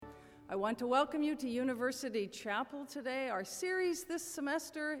I want to welcome you to University Chapel today. Our series this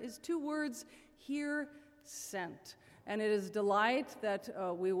semester is 2 words, Here Sent. And it is a delight that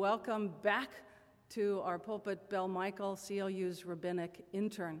we welcome back to our pulpit Belle Michael, CLU's rabbinic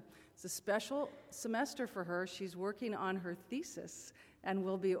intern. It's a special semester for her. She's working on her thesis and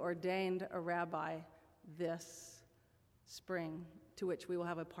will be ordained a rabbi this spring, to which we will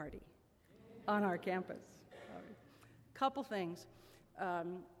have a party on our campus. Couple things.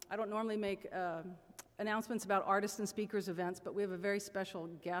 I don't normally make announcements about artists and speakers events, but we have a very special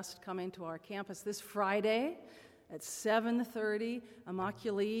guest coming to our campus this Friday at 7:30.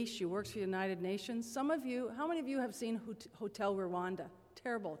 Immaculée, she works for the United Nations. How many of you have seen Hotel Rwanda?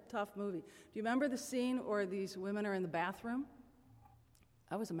 Terrible, tough movie. Do you remember the scene where these women are in the bathroom?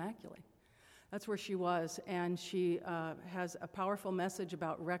 That was Immaculée. That's where she was, and she has a powerful message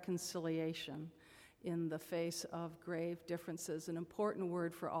about reconciliation in the face of grave differences, an important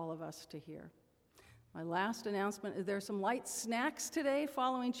word for all of us to hear. My last announcement is there's some light snacks today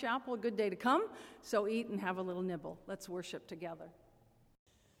following chapel, a good day to come, so eat and have a little nibble. Let's worship together.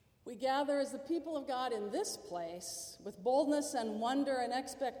 We gather as the people of God in this place. With boldness and wonder and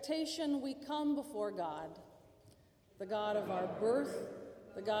expectation, we come before God, the God of our birth,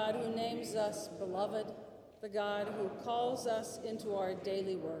 the God who names us beloved, the God who calls us into our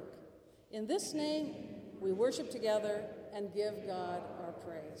daily work. In this name, we worship together and give God our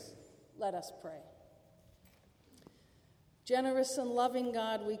praise. Let us pray. Generous and loving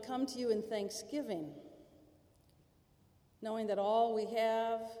God, we come to you in thanksgiving, knowing that all we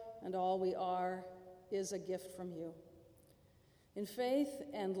have and all we are is a gift from you. In faith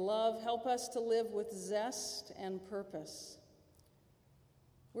and love, help us to live with zest and purpose.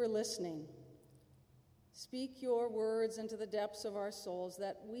 We're listening. Speak your words into the depths of our souls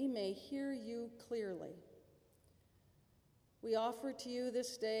that we may hear you clearly. We offer to you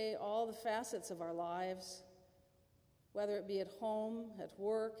this day all the facets of our lives, whether it be at home, at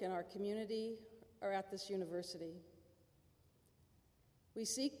work, in our community, or at this university. We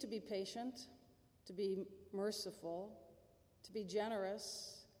seek to be patient, to be merciful, to be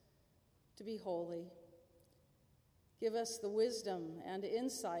generous, to be holy. Give us the wisdom and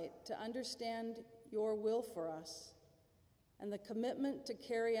insight to understand your will for us and the commitment to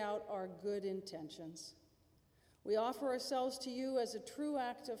carry out our good intentions. We offer ourselves to you as a true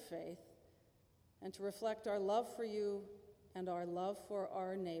act of faith and to reflect our love for you and our love for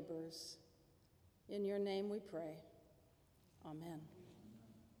our neighbors. In your name we pray. Amen.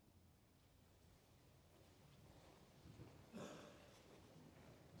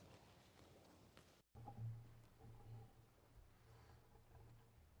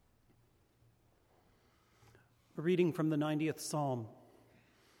 A reading from the 90th Psalm.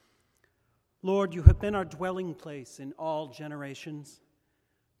 Lord, you have been our dwelling place in all generations.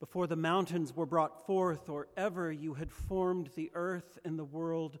 Before the mountains were brought forth, or ever you had formed the earth and the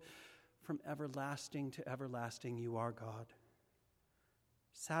world, from everlasting to everlasting you are God.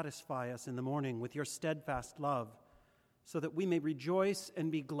 Satisfy us in the morning with your steadfast love, so that we may rejoice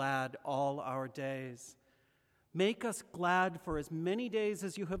and be glad all our days. Make us glad for as many days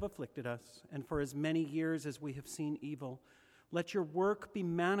as you have afflicted us, and for as many years as we have seen evil. Let your work be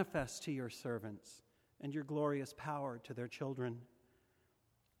manifest to your servants, and your glorious power to their children.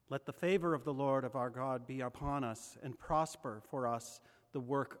 Let the favor of the Lord of our God be upon us, and prosper for us the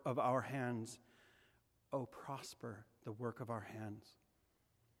work of our hands. Oh, prosper the work of our hands.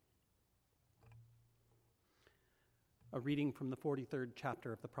 A reading from the 43rd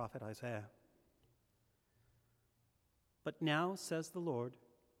chapter of the prophet Isaiah. But now, says the Lord,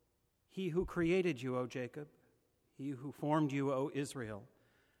 he who created you, O Jacob, he who formed you, O Israel,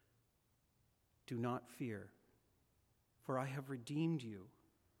 do not fear, for I have redeemed you.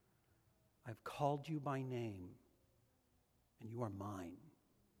 I've called you by name, and you are mine.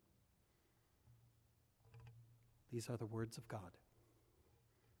 These are the words of God.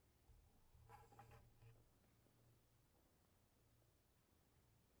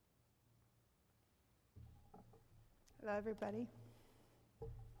 Hello, everybody.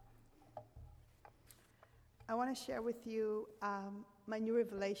 I want to share with you my new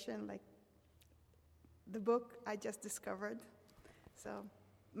revelation, like the book I just discovered. So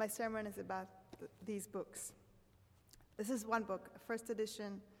my sermon is about these books. This is one book, first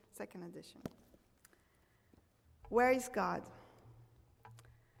edition, second edition. Where is God?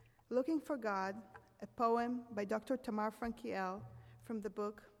 Looking for God, a poem by Dr. Tamar Frankiel from the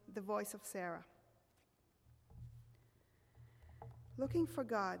book The Voice of Sarah. Looking for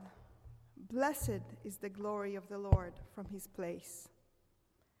God, blessed is the glory of the Lord from his place.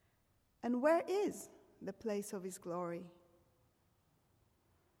 And where is the place of his glory?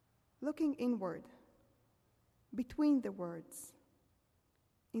 looking inward, between the words,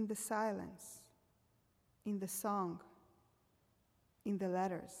 in the silence, in the song, in the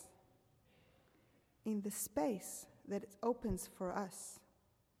letters, in the space that it opens for us.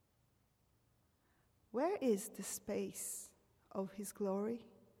 Where is the space of His glory?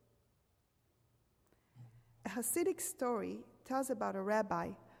 A Hasidic story tells about a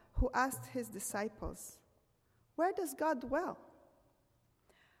rabbi who asked his disciples, "Where does God dwell?"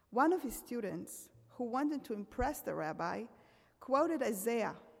 One of his students, who wanted to impress the rabbi, quoted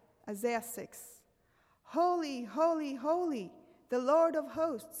Isaiah 6, "Holy, holy, holy, the Lord of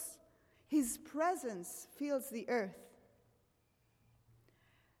hosts. His presence fills the earth."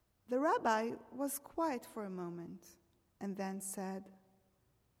 The rabbi was quiet for a moment and then said,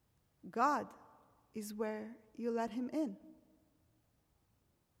 "God is where you let Him in."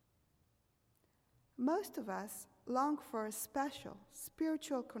 Most of us long for a special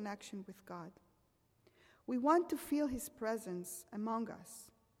spiritual connection with God. We want to feel His presence among us,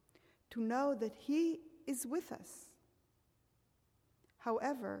 to know that He is with us.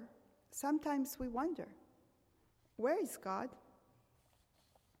 However, sometimes we wonder, where is God?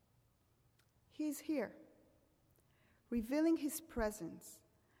 He is here, revealing His presence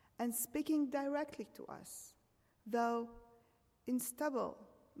and speaking directly to us, though in subtle,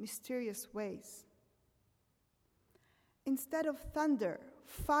 mysterious ways. Instead of thunder,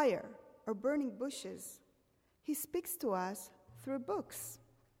 fire, or burning bushes, He speaks to us through books,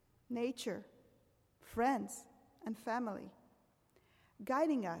 nature, friends, and family,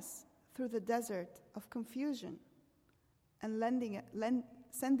 guiding us through the desert of confusion and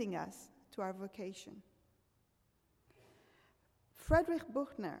sending us to our vocation. Friedrich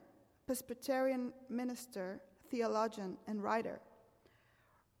Buchner, Presbyterian minister, theologian, and writer,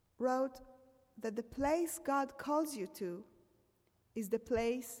 wrote that the place God calls you to is the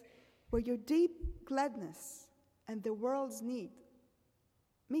place where your deep gladness and the world's need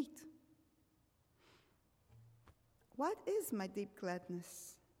meet. What is my deep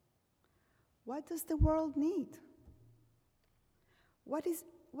gladness? What does the world need? What is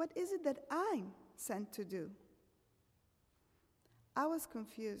it that I'm sent to do? I was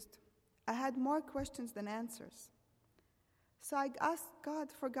confused. I had more questions than answers. So I asked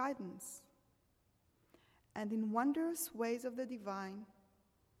God for guidance. And in wondrous ways of the divine,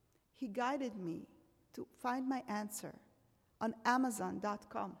 He guided me to find my answer on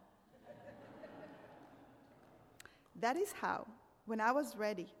Amazon.com. That is how, when I was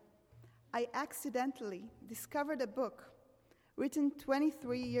ready, I accidentally discovered a book written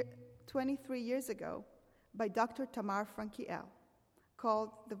 23 years ago by Dr. Tamar Frankiel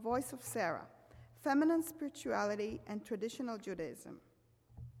called The Voice of Sarah, Feminine Spirituality and Traditional Judaism.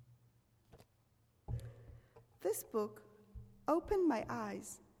 This book opened my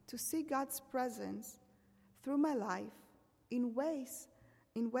eyes to see God's presence through my life in ways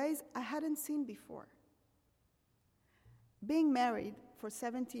I hadn't seen before. Being married for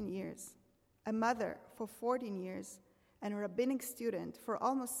 17 years, a mother for 14 years, and a rabbinic student for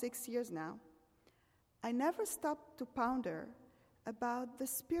almost 6 years now, I never stopped to ponder about the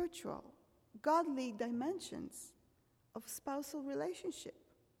spiritual, godly dimensions of spousal relationship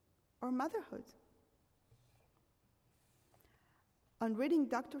or motherhood. On reading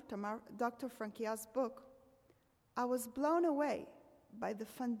Dr. Frankiel's book, I was blown away by the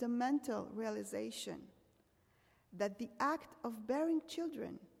fundamental realization that the act of bearing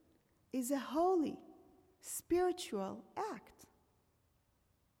children is a holy, spiritual act.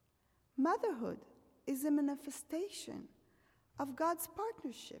 Motherhood is a manifestation of God's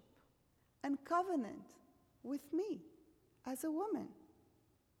partnership and covenant with me as a woman.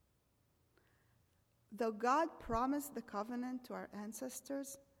 Though God promised the covenant to our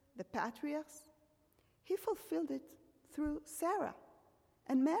ancestors, the patriarchs, He fulfilled it through Sarah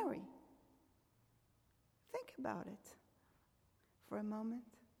and Mary. Think about it for a moment.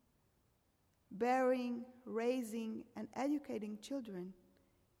 Bearing, raising, and educating children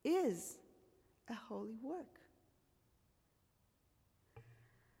is a holy work.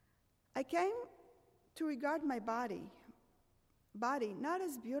 I came to regard my body not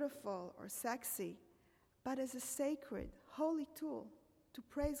as beautiful or sexy, but as a sacred, holy tool to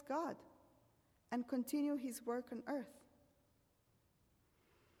praise God and continue His work on earth.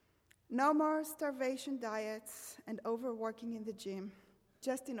 No more starvation diets and overworking in the gym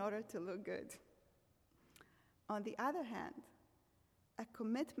just in order to look good. On the other hand, a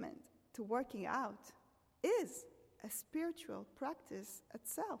commitment to working out is a spiritual practice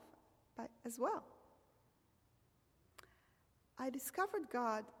itself as well. I discovered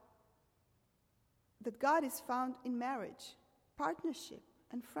that God is found in marriage, partnership,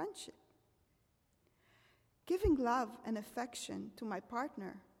 and friendship. Giving love and affection to my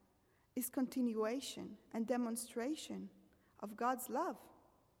partner is continuation and demonstration of God's love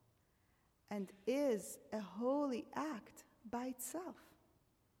and is a holy act by itself.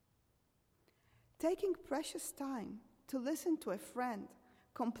 Taking precious time to listen to a friend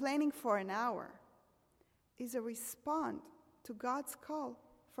complaining for an hour is a response to God's call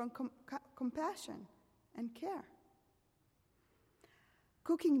from compassion and care.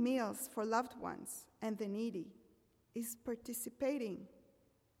 Cooking meals for loved ones and the needy is participating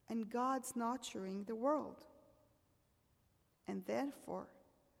in God's nurturing the world, and therefore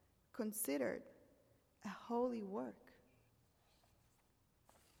considered a holy work.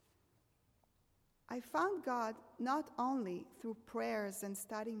 I found God not only through prayers and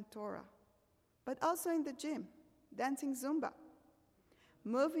studying Torah, but also in the gym, dancing Zumba,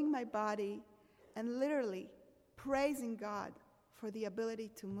 moving my body and literally praising God for the ability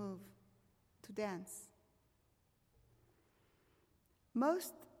to move, to dance.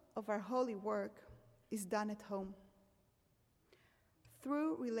 Most of our holy work is done at home.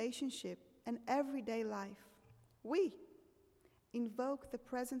 Through relationship and everyday life, we invoke the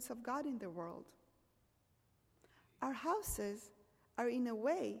presence of God in the world. Our houses are, in a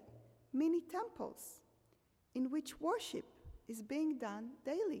way, mini temples in which worship is being done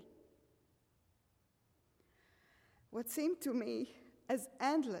daily. What seemed to me as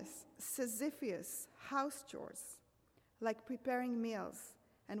endless, Sisyphus house chores, like preparing meals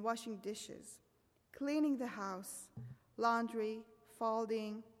and washing dishes, cleaning the house, laundry,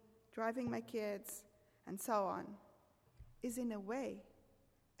 folding, driving my kids, and so on, is in a way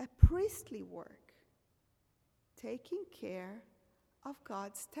a priestly work, taking care of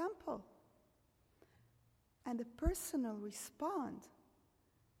God's temple and a personal response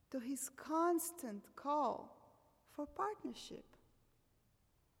to his constant call for partnership.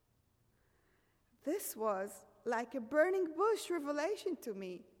 This was like a burning bush revelation to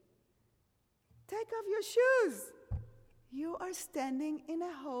me. Take off your shoes. You are standing in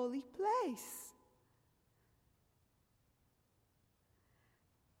a holy place.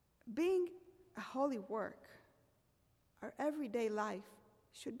 Being a holy work, our everyday life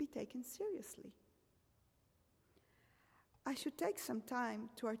should be taken seriously. I should take some time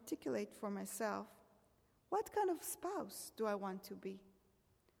to articulate for myself, what kind of spouse do I want to be?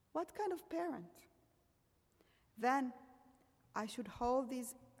 What kind of parent? Then I should hold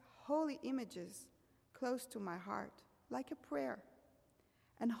these holy images close to my heart, like a prayer,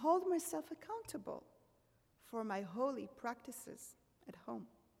 and hold myself accountable for my holy practices at home.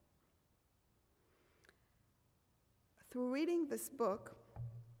 Through reading this book,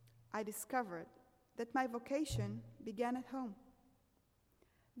 I discovered that my vocation began at home.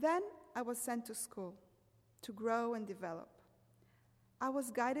 Then I was sent to school to grow and develop. I was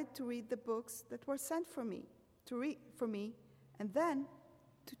guided to read the books that were sent for me, and then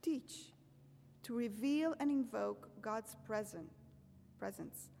to teach, to reveal and invoke God's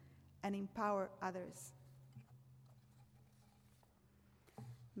presence and empower others.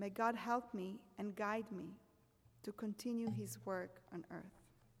 May God help me and guide me to continue his work on earth.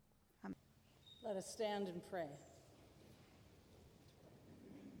 Amen. Let us stand and pray.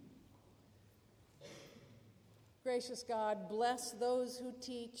 Gracious God, bless those who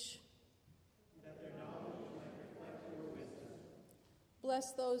teach. That their knowledge might reflect your wisdom.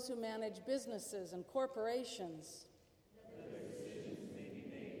 Bless those who manage businesses and corporations. That their decisions may be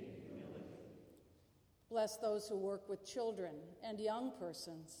made in humility. Bless those who work with children and young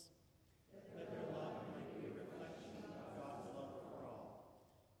persons. That their lot might be a reflection of God's love for all.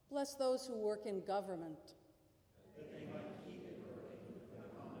 Bless those who work in government. That they might keep it working for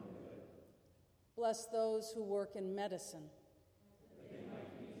the common good. Bless those who work in medicine. That they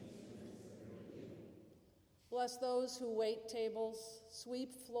might be instruments of your healing. Bless those who wait tables,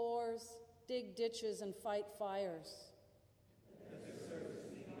 sweep floors, dig ditches, and fight fires. That their service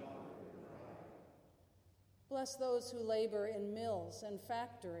may be offered with pride. Bless those who labor in mills and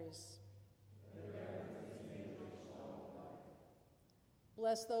factories. That their efforts may enrich all life.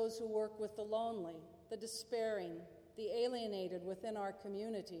 Bless those who work with the lonely, the despairing, the alienated within our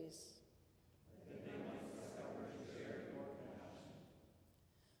communities. That they might discover and share your compassion.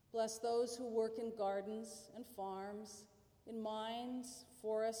 Bless those who work in gardens and farms, in mines,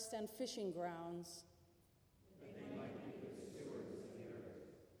 forests, and fishing grounds. That they might be good stewards of the earth.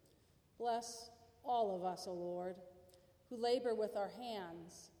 Bless all of us, O Lord, who labor with our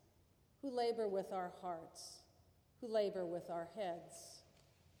hands, who labor with our hearts, who labor with our heads.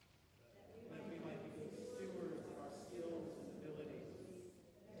 That we might be good stewards of our skills and abilities,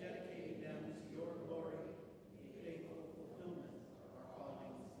 dedicating them to your glory and the faithful fulfillment of our calling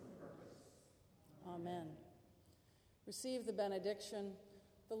Amen. Receive the benediction.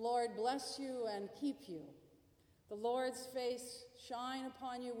 The Lord bless you and keep you. The Lord's face shine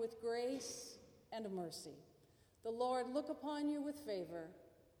upon you with grace and mercy. The Lord look upon you with favor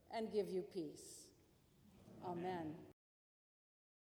and give you peace. Amen.